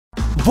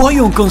Vuoi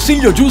un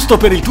consiglio giusto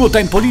per il tuo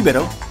tempo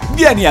libero?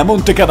 Vieni a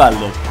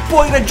Montecavallo.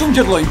 Puoi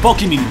raggiungerlo in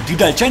pochi minuti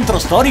dal centro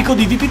storico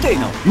di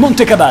Vipiteno.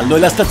 Montecavallo è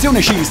la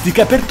stazione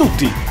sciistica per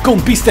tutti,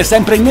 con piste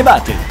sempre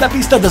innevate, la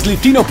pista da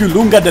slittino più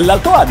lunga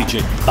dell'Alto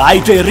Adige,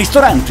 baite e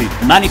ristoranti,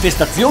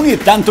 manifestazioni e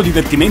tanto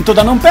divertimento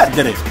da non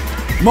perdere.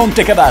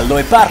 Montecavallo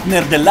è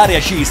partner dell'area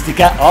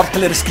sciistica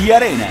Ortler Ski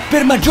Arena.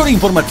 Per maggiori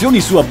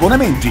informazioni su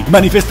abbonamenti,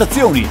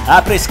 manifestazioni,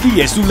 apre ski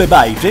e sulle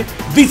baite,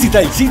 visita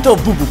il sito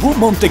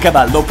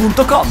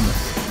www.montecavallo.com.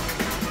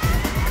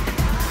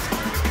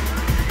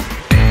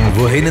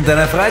 Wohin in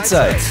deiner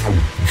Freizeit?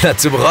 Na,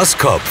 zum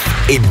Rosskopf.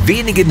 In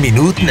wenigen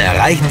Minuten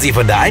erreichen Sie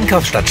von der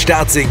Einkaufsstadt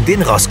Sterzing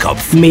den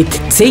Rosskopf. Mit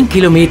 10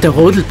 Kilometer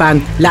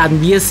Rodelbahn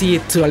laden wir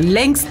Sie zur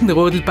längsten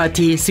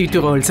Rodelpartie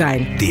Südtirols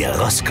ein. Der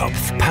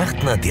Rosskopf,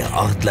 Partner der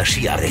Ortler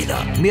Ski Arena.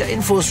 Mehr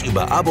Infos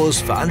über Abos,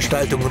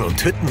 Veranstaltungen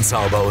und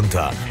Hüttenzauber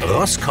unter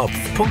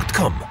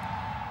rosskopf.com.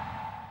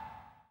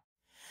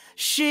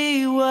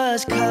 She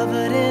was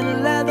covered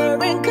in leather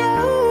and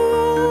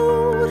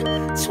gold,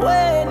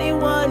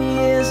 21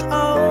 years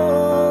old.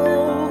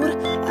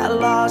 I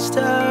lost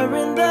her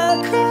in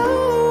the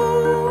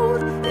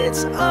cold.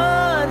 It's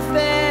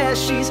unfair,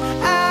 she's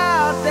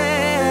out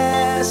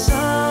there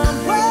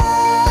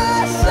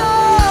somewhere,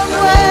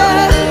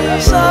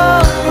 somewhere,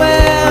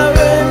 somewhere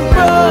in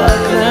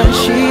Brooklyn.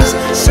 She's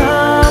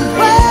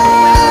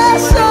somewhere,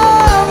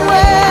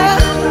 somewhere,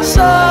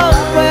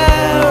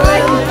 somewhere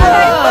in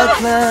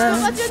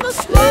Brooklyn.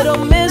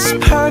 Little Miss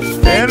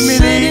Perfect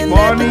sitting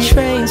at the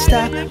train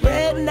stop,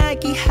 red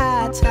Nike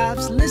high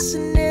tops,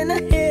 listening to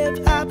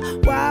hip hop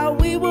while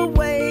we were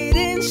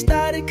waiting.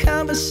 Started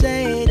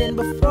conversating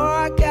before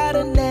I got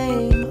a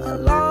name.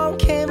 Along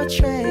came a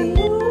train.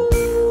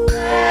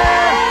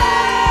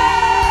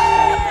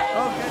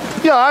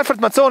 Ja, Alfred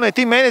Mazzone,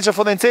 Teammanager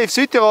von den CF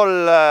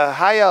Südtirol,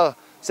 heuer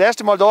das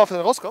erste Mal da auf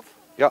den Rosskopf.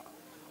 Ja.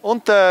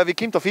 Und wie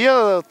kommt auf hier?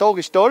 Der Tag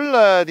ist toll,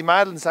 die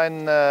Mädels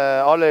sind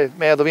alle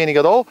mehr oder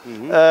weniger da.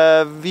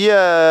 Wie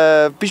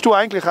bist du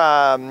eigentlich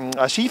ein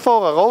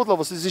Skifahrer, Rodler?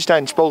 Was ist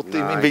dein Sport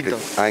im Winter?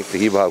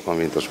 Eigentlich überhaupt kein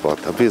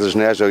Wintersport. Ein bisschen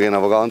Schneeschuh gehen,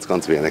 aber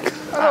ganz wenig.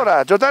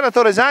 Allora, Giornata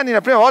Torresani, la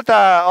prima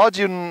volta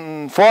oggi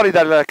fuori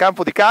dal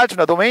campo di calcio,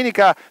 una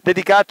domenica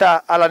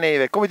dedicata alla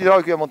neve. Come ti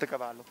trovi qui a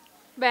Montecavallo?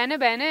 Bene,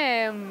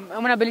 bene, è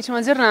una bellissima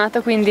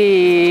giornata,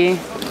 quindi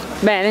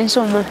bene,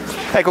 insomma.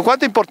 Ecco,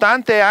 quanto è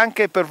importante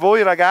anche per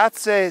voi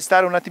ragazze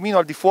stare un attimino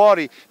al di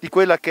fuori di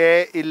quella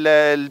che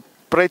è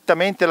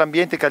prettamente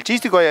l'ambiente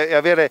calcistico e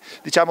avere,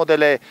 diciamo,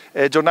 delle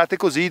giornate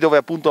così dove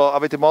appunto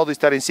avete modo di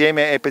stare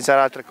insieme e pensare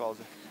a altre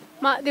cose.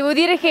 Ma devo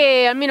dire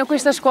che almeno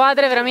questa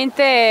squadra è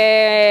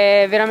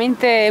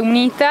veramente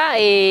unita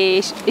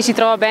e si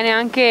trova bene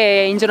anche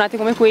in giornate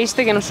come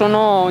queste, che non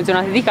sono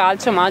giornate di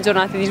calcio ma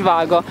giornate di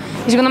svago.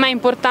 E secondo me è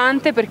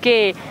importante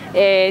perché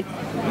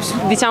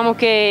diciamo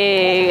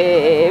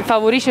che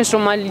favorisce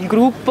insomma il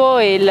gruppo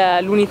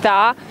e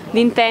l'unità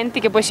di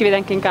intenti che poi si vede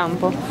anche in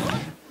campo.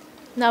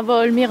 Na,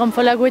 weil wir haben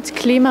voll ein gutes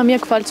Klima, mir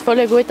gefällt es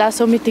voll gut, auch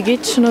so mit den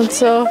Gitschen und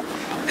so.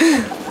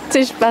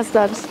 Das passt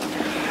alles.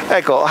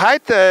 Ecco,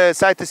 heute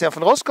seid ihr auf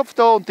dem Rosskopf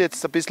da und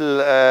jetzt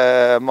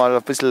mal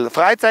ein bisschen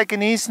Freizeit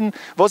genießen.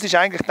 Was ist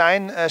eigentlich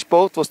dein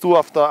Sport, was du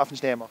auf dem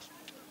Schnee machst?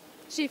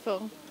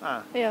 Skifahren. Ah.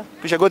 Ja.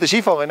 Bist du eine gute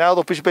Skifahrerin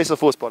oder bist du besser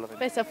Fußballerin?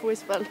 Besser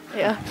Fußball,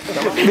 ja.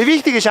 Wie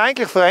wichtig ist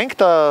eigentlich für euch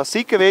der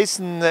Sieg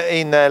gewesen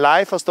in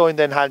live als da in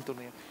den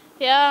Hallenturnier?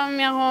 Ja,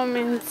 wir haben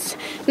uns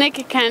nicht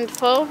gekannt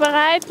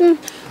vorbereiten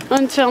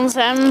und für uns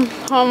haben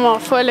wir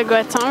voll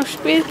gut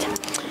zusammengespielt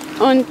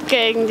und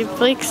gegen die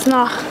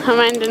Brixner am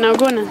Ende noch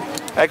gewonnen.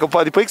 Ecco,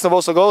 die Brixner, wo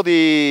sogar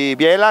die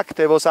Bielak,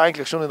 die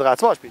eigentlich schon in der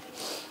A2 spielt.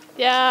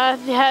 Ja,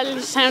 die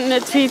Hellis haben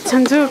nicht viel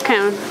zum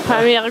Zukommen,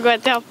 weil wir eine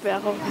gute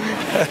Abwehr haben.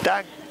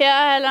 Danke.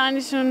 Ja, Helle habe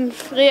ich schon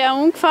früher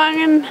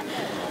angefangen,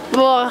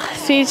 war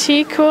viel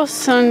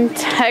Skikurs und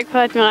das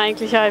gefällt mir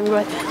eigentlich auch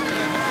gut.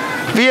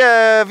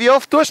 Wie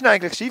oft tust du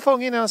eigentlich Skifahren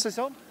in einer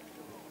Saison?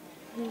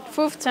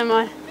 15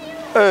 Mal.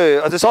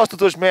 Also das heißt, du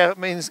tust mehr,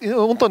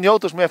 unter einem Jahr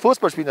tust du mehr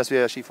Fußball spielen als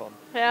wir Skifahren?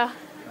 Ja.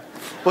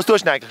 Was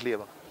tust du eigentlich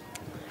lieber?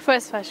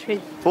 Fußball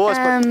spielen.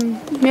 Fußball?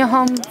 Wir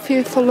haben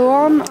viel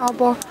verloren,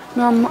 aber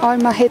wir haben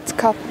einmal Hetz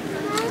gehabt.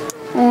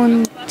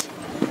 Und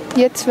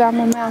jetzt werden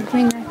wir mehr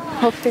gewinnen,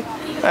 hoffe ich.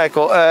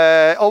 Ecco,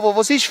 aber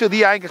was ist für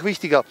dich eigentlich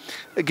wichtiger?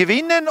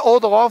 Gewinnen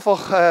oder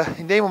einfach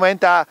in dem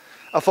Moment auch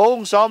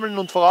Erfahrung sammeln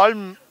und vor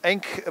allem,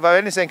 weil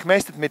wenn es eng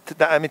gemessen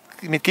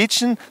mit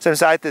Gitschen, dann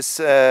seid es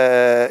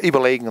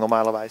überlegen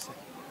normalerweise.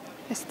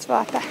 Das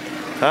Zweite.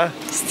 Ha?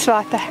 Das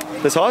Zweite.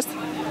 Das heißt?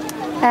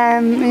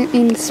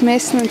 Ins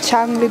Messen und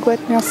schauen, wie gut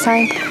wir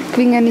sein.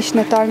 Gewinnen ist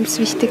nicht allem das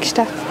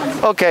Wichtigste.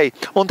 Okay,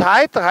 und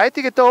heute, der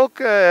heutige Tag,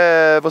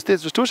 was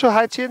tust du schon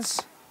heute, Jens?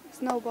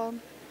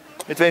 Snowboarden.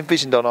 Mit wem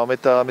bist du denn da noch?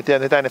 Mit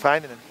deinen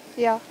Freundinnen?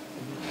 Ja.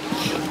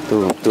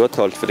 Du tust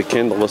halt für die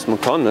Kinder, was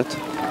man kann, nicht?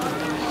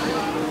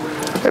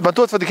 Man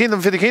tut für die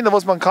Kinder,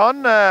 was man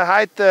kann.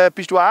 Heute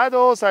bist du auch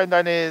da,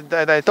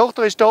 deine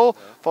Tochter ist da,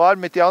 vor allem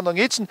mit den anderen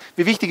Gitschen.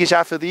 Wie wichtig ist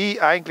auch für dich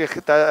eigentlich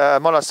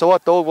mal so ein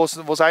Tag, wo es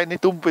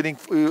nicht unbedingt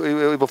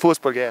über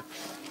Fußball geht?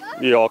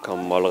 Ja, kann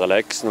man mal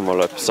relaxen und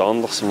mal etwas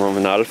anderes, mal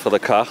mit Alfred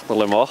den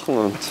Kartnerle machen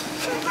und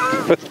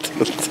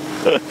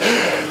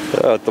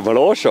ja, mal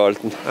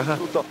anschalten.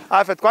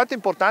 Alfred, quanto è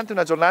importante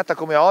una giornata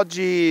come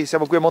oggi?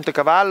 Siamo qui a Monte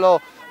Cavallo,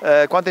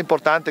 quanto è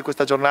importante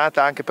questa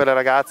giornata anche per le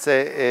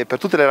ragazze, per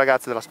tutte le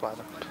ragazze della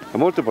squadra? È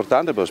molto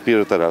importante per lo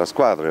spirito della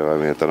squadra,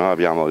 ovviamente. No?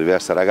 Abbiamo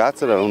diverse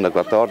ragazze,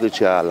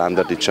 dall'U14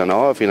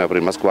 all'Under-19 fino alla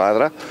prima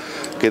squadra,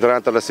 che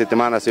durante la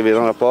settimana si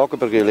vedono poco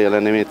perché gli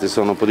allenamenti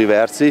sono un po'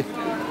 diversi,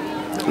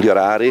 gli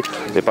orari,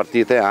 le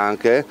partite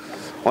anche.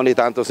 Ogni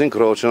tanto si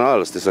incrociano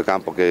allo stesso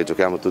campo, che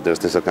giochiamo tutti allo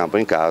stesso campo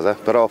in casa,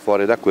 però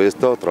fuori da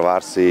questo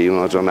trovarsi in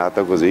una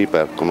giornata così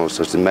per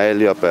conoscersi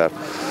meglio, per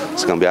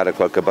scambiare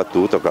qualche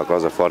battuta,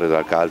 qualcosa fuori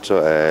dal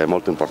calcio è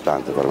molto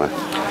importante per me.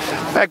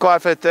 Ecco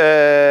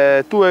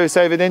Alfred, tu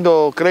stai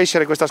vedendo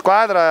crescere questa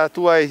squadra,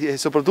 tu hai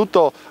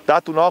soprattutto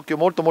dato un occhio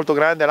molto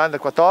grande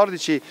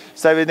all'Under-14,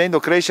 stai vedendo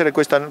crescere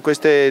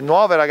queste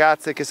nuove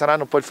ragazze che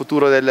saranno poi il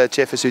futuro del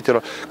CF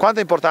SÜDTIROL. Quanto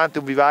è importante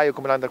un vivaio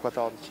come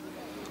l'Under-14?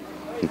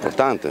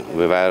 Importante,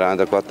 vivere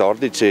Under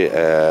 14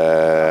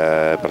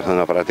 è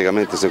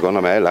praticamente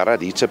secondo me la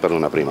radice per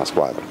una prima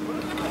squadra.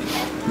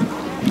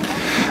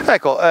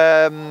 Ecco,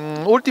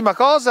 ultima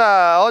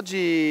cosa,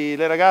 oggi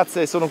le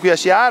ragazze sono qui a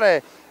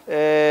sciare,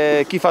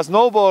 chi fa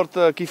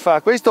snowboard, chi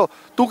fa questo,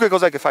 tu che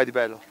cos'è che fai di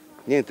bello?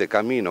 Niente,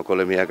 cammino con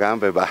le mie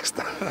gambe e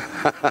basta.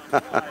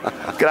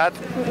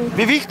 Grazie.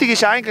 Wie wichtig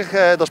ist eigentlich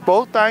der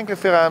Sport eigentlich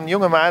für ein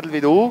junges Mädel wie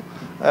du,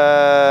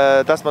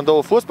 dass man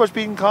da Fußball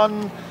spielen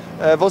kann?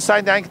 Was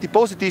sind eigentlich die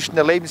positivsten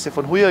Erlebnisse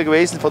von heuer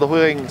gewesen, von der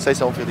heurigen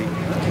Saison für dich?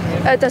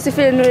 Dass ich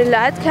viele neue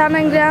Leute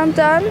kennengelernt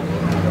habe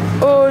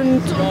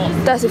und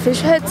dass ich viel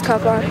Spaß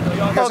gehabt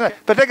habe.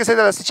 Per te che sei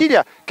dalla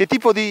Sicilia, che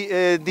tipo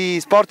di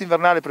sport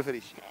invernale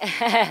preferisci?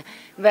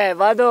 Beh,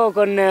 vado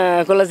con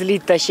la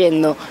slitta,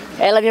 scendo.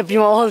 È la mia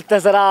prima volta,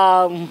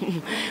 sarà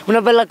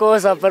una bella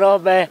cosa, però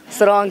beh,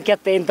 starò anche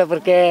attenta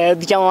perché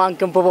diciamo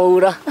anche un po'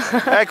 paura.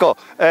 Ecco,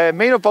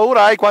 meno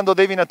paura hai quando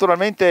devi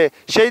naturalmente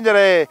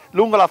scendere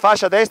lungo la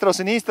fascia destra o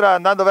sinistra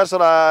andando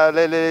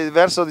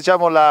verso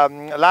diciamo,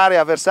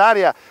 l'area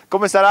avversaria.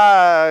 Come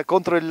sarà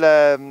contro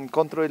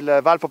il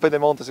Valpo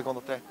Pedemonte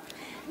secondo te?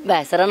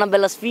 Beh, sarà una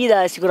bella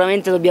sfida e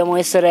sicuramente dobbiamo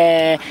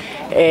stare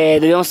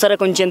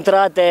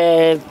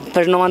concentrate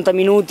per 90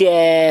 minuti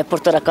e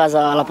portare a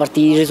casa la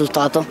partita, il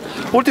risultato.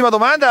 Ultima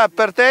domanda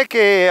per te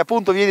che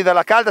appunto vieni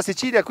dalla calda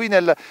Sicilia, qui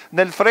nel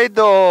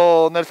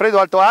freddo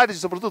Alto Adige,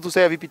 soprattutto tu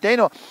sei a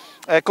Vipiteno,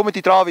 come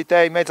ti trovi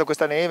te in mezzo a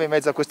questa neve, in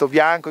mezzo a questo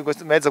bianco, in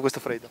mezzo a questo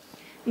freddo?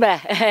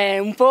 Beh,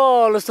 un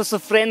po' lo sto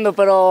soffrendo,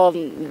 però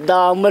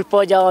da un bel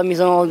po' già mi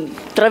sono,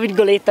 tra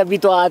virgolette,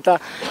 abituata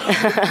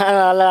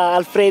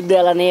al freddo e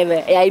alla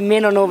neve e ai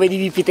 -9 di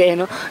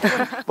Vipiteno.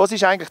 Was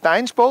ist eigentlich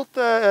dein Sport,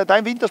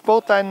 dein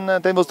Wintersport,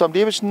 den was du am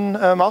liebsten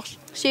machst?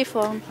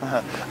 Skifahren.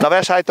 Aha. Na,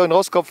 wärst du heute in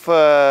Rosskopf,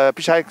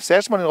 bist du das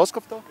erste Mal in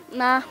Rosskopf da?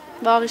 Nein,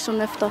 war ich schon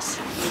öfters.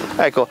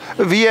 Ecco,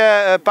 wie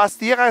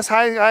passt dir das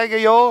heutige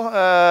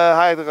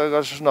Jahr? Du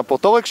hast schon ein paar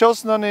Tore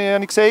geschossen, habe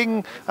ich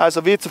gesehen.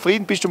 Also wie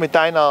zufrieden bist du mit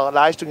deiner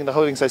Leistung in der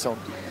heurigen Saison?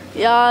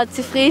 Ja,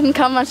 zufrieden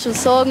kann man schon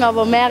sagen,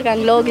 aber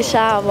Mehrgang logisch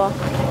auch, aber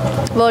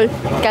wohl,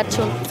 geht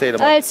schon.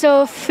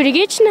 Also für die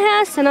Gitschen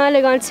her sind alle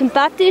ganz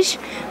sympathisch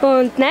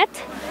und nett.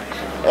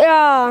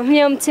 Ja,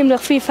 wir haben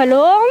ziemlich viel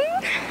verloren.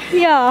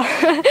 Ja.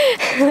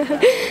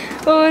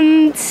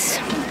 Und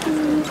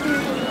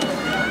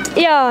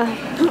ja,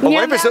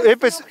 wir müssen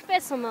etwas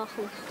besser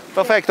machen.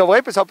 Perfekt, aber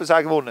etwas habt ihr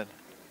auch gewonnen?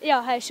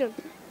 Ja, schon.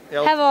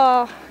 Ja.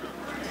 Aber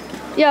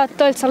ja,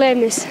 tolles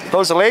Erlebnis.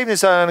 Tolles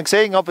Erlebnis,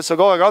 gesehen, habe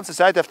sogar eine ganze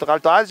Zeit auf der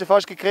Alto Adige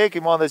fast gekriegt.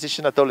 Ich meine, das ist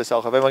eine tolle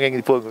Sache, wenn man gegen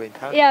die Burgen gewinnt.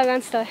 Ja,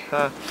 ganz toll.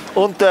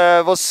 Und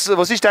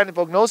was ist deine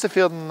Prognose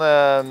für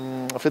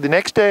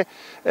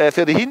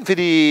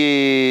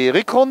die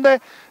Rückrunde?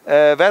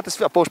 Wird es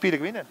ein paar Spiele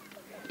gewinnen?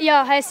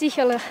 Ja,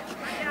 sicherlich.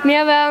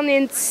 Wir werden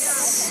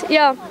jetzt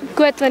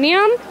gut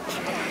trainieren,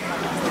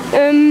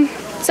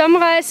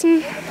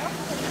 zusammenreißen,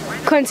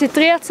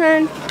 konzentriert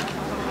sein.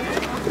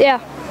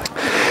 Ja.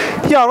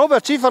 Ja,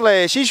 Robert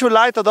Schifferle,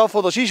 Skischulleiter da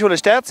von der Skischule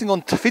Sterzing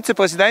und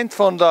Vizepräsident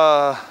von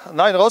der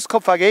neuen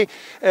ROSSKOPF AG.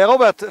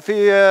 Robert,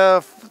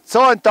 für so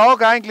einen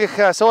Tag eigentlich,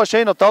 so ein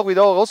schöner Tag wie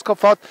da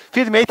ROSSKOPF hat,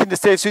 für die Mädchen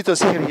des CF SÜDTIROL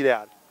sicherlich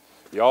ideal.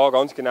 Ja,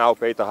 ganz genau,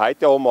 Peter.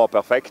 Heute haben wir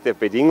perfekte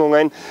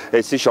Bedingungen.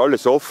 Es ist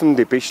alles offen,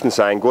 die Pisten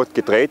sind gut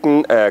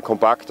getreten,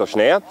 kompakter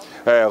Schnee.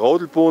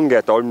 Rodelbahn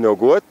geht allem nur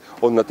gut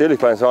und natürlich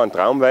bei so einem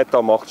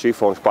Traumwetter macht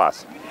Skifahren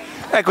Spaß.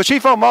 Ecco,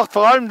 Skifahren macht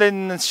vor allem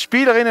den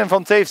Spielerinnen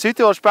vom CF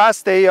SÜDTIROL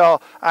Spaß, die ja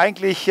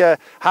eigentlich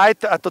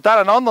heute einen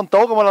total anderen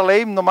Tag mal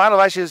erleben.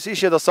 Normalerweise ist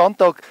ja der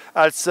Sonntag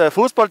als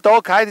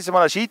Fußballtag, heute ist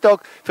mal ein Skitag.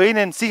 Für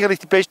ihnen sicherlich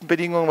die besten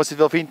Bedingungen, die sie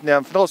da finden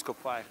am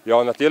ROSSKOPF.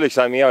 Ja, natürlich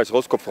sind wir als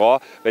ROSSKOPF froh,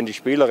 wenn die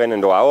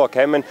Spielerinnen da auch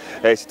kommen.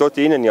 Es tut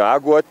ihnen ja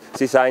auch gut.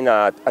 Sie sind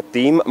eine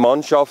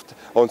Teammannschaft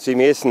und sie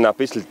müssen ein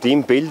bisschen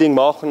Teambuilding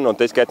machen.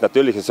 Und das geht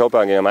natürlich so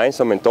bei einem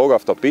gemeinsamen Tag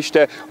auf der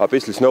Piste. Ein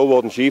bisschen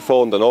Snowboarden,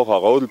 Skifahren, danach eine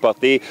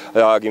Rodelpartie,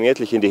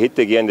 gemütlich in die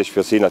Hütte gehen, das ist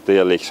für sie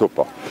natürlich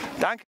super.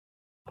 Danke.